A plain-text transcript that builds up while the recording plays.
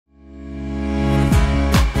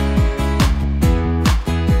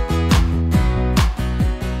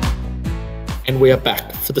we are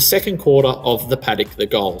back for the second quarter of the Paddock the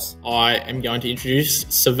Goals. I am going to introduce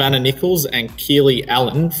Savannah Nichols and Keely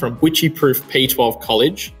Allen from Witchy-Proof P12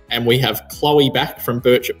 College, and we have Chloe back from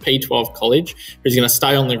Birchip P12 College, who's going to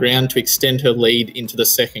stay on the ground to extend her lead into the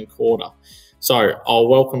second quarter. So I'll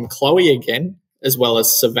welcome Chloe again, as well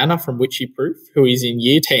as Savannah from Witchy-Proof, who is in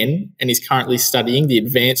Year 10 and is currently studying the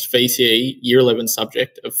Advanced VCE Year 11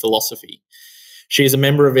 subject of Philosophy. She is a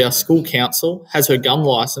member of our school council, has her gun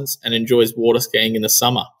licence and enjoys water skiing in the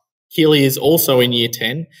summer. Keely is also in Year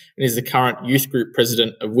 10 and is the current youth group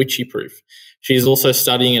president of Witchy-Proof. She is also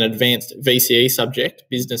studying an advanced VCE subject,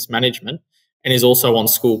 Business Management, and is also on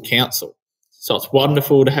school council. So it's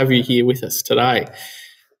wonderful to have you here with us today.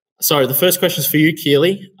 So the first question is for you,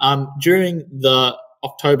 Keely. During the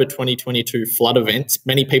October 2022 flood events,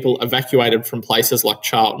 many people evacuated from places like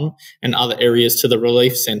Charlton and other areas to the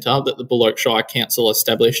relief centre that the Buloke Shire Council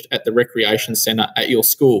established at the recreation centre at your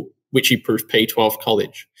school, Witchy-Proof P12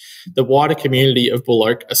 College. The wider community of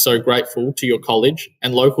Buloke are so grateful to your college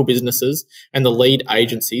and local businesses and the lead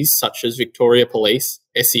agencies such as Victoria Police,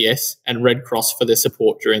 SES and Red Cross for their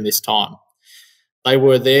support during this time. They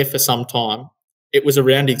were there for some time. It was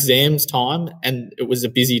around exams time and it was a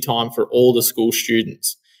busy time for all the school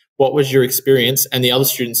students. What was your experience and the other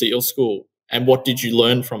students at your school, and what did you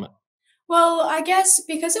learn from it? Well, I guess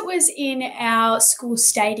because it was in our school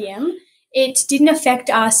stadium, it didn't affect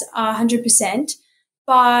us 100%,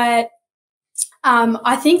 but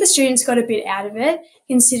I think the students got a bit out of it,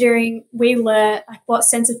 considering we learnt what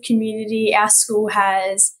sense of community our school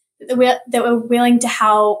has, that we're willing to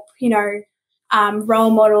help,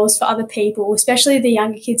 role models for other people, especially the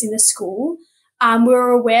younger kids in the school. We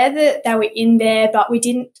were aware that they were in there, but we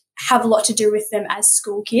didn't have a lot to do with them as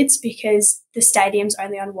school kids because the stadium's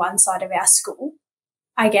only on one side of our school,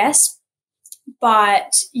 I guess.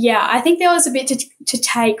 But, yeah, I think there was a bit to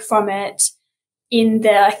take from it in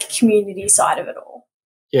the community side of it all.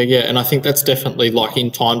 Yeah, and I think that's definitely in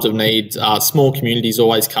times of need, small communities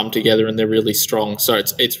always come together and they're really strong. So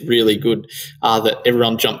it's really good that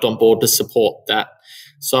everyone jumped on board to support that.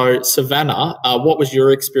 So Savannah, what was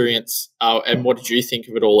your experience and what did you think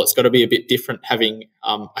of it all? It's got to be a bit different having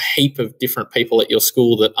a heap of different people at your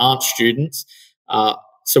school that aren't students.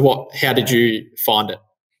 So how did you find it?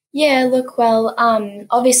 Yeah, look, well,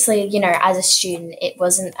 obviously, as a student, it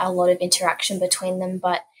wasn't a lot of interaction between them,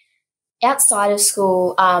 but outside of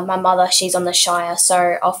school, my mother, she's on the Shire,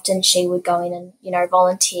 so often she would go in and,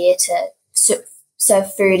 volunteer to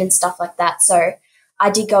serve food and stuff like that. So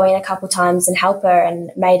I did go in a couple of times and help her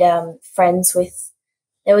and made friends with,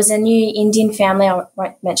 there was a new Indian family, I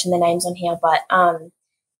won't mention their names on here, but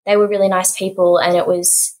they were really nice people, and it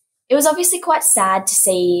was obviously quite sad to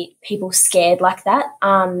see people scared like that.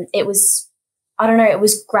 It was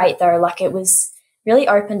great though, it was really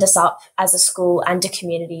opened us up as a school and a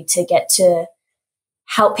community to get to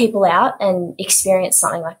help people out and experience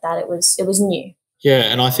something like that. It was new. Yeah,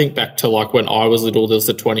 and I think back to when I was little, there was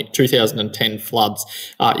the 2010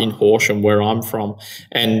 floods in Horsham, where I'm from,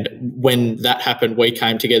 and when that happened, we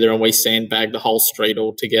came together and we sandbagged the whole street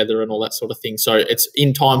all together and all that sort of thing. So it's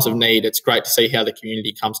in times of need, it's great to see how the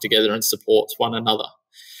community comes together and supports one another.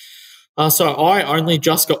 So I only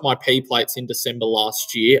just got my P plates in December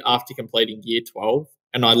last year after completing Year 12,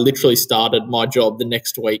 and I literally started my job the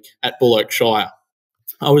next week at Buloke Shire.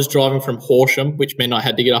 I was driving from Horsham, which meant I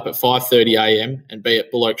had to get up at 5:30 a.m. and be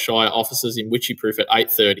at Buloke Shire offices in Witchy-Proof at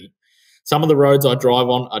 8:30. Some of the roads I drive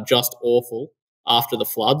on are just awful after the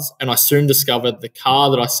floods, and I soon discovered the car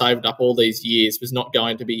that I saved up all these years was not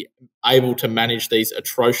going to be able to manage these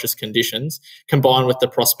atrocious conditions, combined with the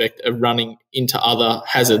prospect of running into other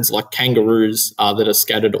hazards like kangaroos that are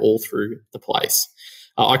scattered all through the place.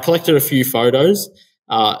 I collected a few photos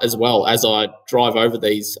as well as I drive over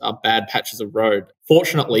these bad patches of road.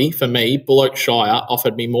 Fortunately for me, Buloke Shire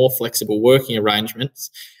offered me more flexible working arrangements,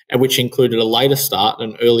 which included a later start,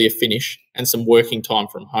 an earlier finish, and some working time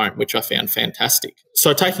from home, which I found fantastic.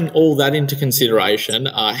 So taking all that into consideration,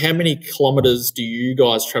 how many kilometres do you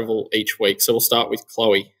guys travel each week? So we'll start with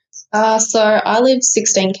Chloe. So I live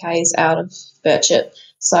 16 k's out of Birchip,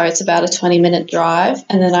 so it's about a 20-minute drive,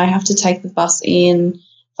 and then I have to take the bus in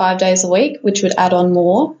 5 days a week, which would add on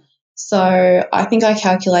more. So I think I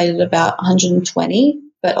calculated about 120,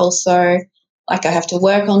 but also I have to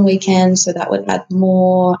work on weekends, so that would add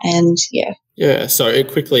more, and yeah. Yeah, so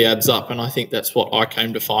it quickly adds up, and I think that's what I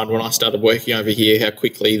came to find when I started working over here, how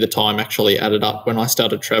quickly the time actually added up when I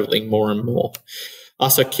started travelling more and more.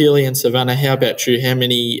 So Keely and Savannah, how about you? How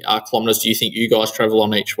many kilometres do you think you guys travel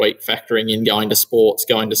on each week, factoring in going to sports,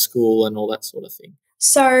 going to school and all that sort of thing?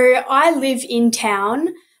 So I live in town,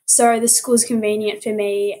 So the school's convenient for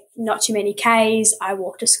me, not too many Ks. I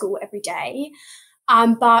walk to school every day.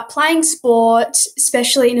 But playing sport,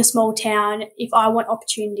 especially in a small town, if I want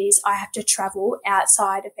opportunities, I have to travel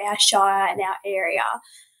outside of our shire and our area.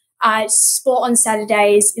 Sport on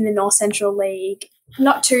Saturdays in the North Central League,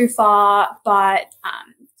 not too far, but,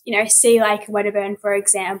 Sea Lake and Wedderburn, for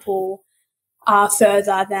example, are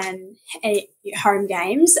further than home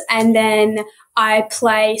games. And then I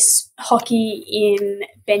play hockey in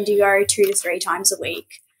Bendigo 2 to 3 times a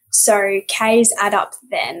week. So Ks add up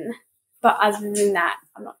then. But other than that,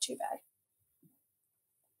 I'm not too bad.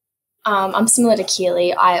 I'm similar to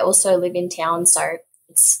Keely. I also live in town, so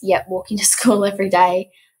it's, walking to school every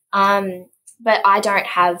day. But I don't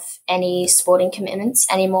have any sporting commitments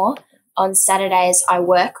anymore. On Saturdays, I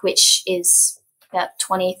work, which is about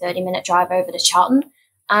 20, 30-minute drive over to Charlton.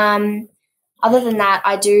 Other than that,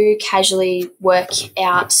 I do casually work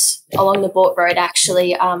out along the Boort Road,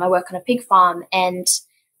 actually. I work on a pig farm, and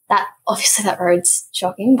that road's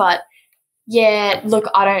shocking, but yeah, look,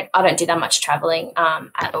 I don't do that much travelling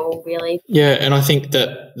at all, really. Yeah, and I think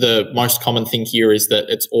that the most common thing here is that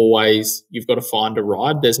it's always you've got to find a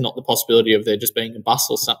ride. There's not the possibility of there just being a bus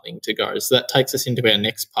or something to go. So that takes us into our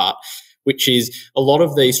next part, which is a lot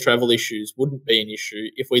of these travel issues wouldn't be an issue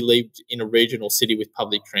if we lived in a regional city with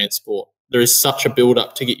public transport. There is such a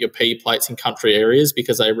build-up to get your P plates in country areas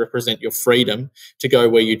because they represent your freedom to go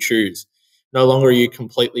where you choose. No longer are you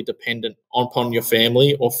completely dependent upon your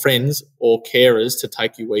family or friends or carers to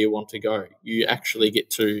take you where you want to go. You actually get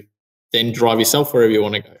to then drive yourself wherever you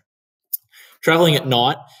want to go. Travelling at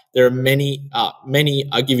night, there are many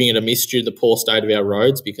are giving it a miss due to the poor state of our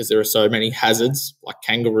roads because there are so many hazards like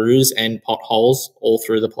kangaroos and potholes all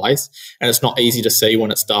through the place, and it's not easy to see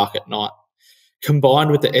when it's dark at night. Combined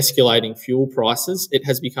with the escalating fuel prices, it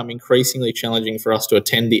has become increasingly challenging for us to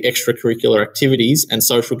attend the extracurricular activities and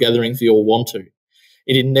social gatherings we all want to.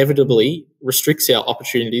 It inevitably restricts our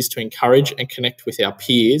opportunities to encourage and connect with our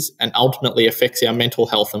peers and ultimately affects our mental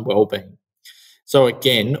health and well-being. So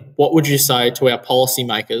again, what would you say to our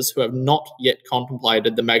policymakers who have not yet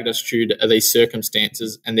contemplated the magnitude of these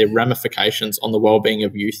circumstances and their ramifications on the well-being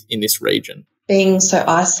of youth in this region? Being so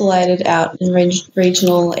isolated out in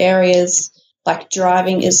regional areas, like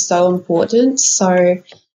driving is so important. So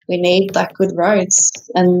we need good roads,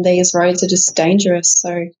 and these roads are just dangerous.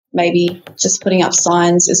 So maybe just putting up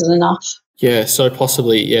signs isn't enough. Yeah, so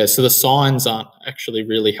possibly, yeah. So the signs aren't actually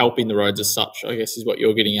really helping the roads as such, I guess is what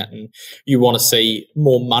you're getting at. And you want to see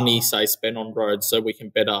more money, say, spent on roads so we can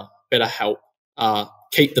better help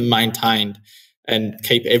keep them maintained and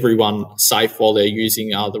keep everyone safe while they're using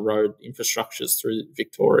the road infrastructures through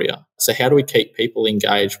Victoria. So how do we keep people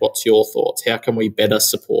engaged? What's your thoughts? How can we better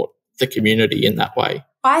support the community in that way?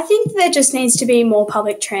 I think there just needs to be more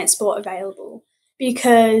public transport available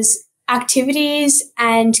because activities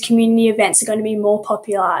and community events are going to be more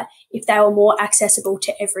popular if they were more accessible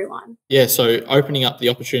to everyone. Yeah, so opening up the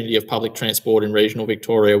opportunity of public transport in regional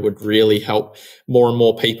Victoria would really help more and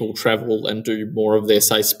more people travel and do more of their,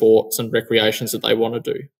 say, sports and recreations that they want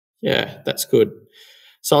to do. Yeah, that's good.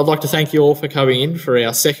 So I'd like to thank you all for coming in for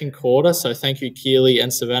our second quarter. So thank you, Keely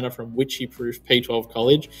and Savannah from Witchy Proof P12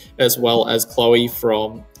 College, as well as Chloe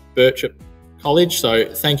from Birchip College. So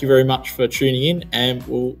thank you very much for tuning in, and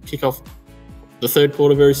we'll kick off the third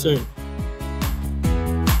quarter very soon.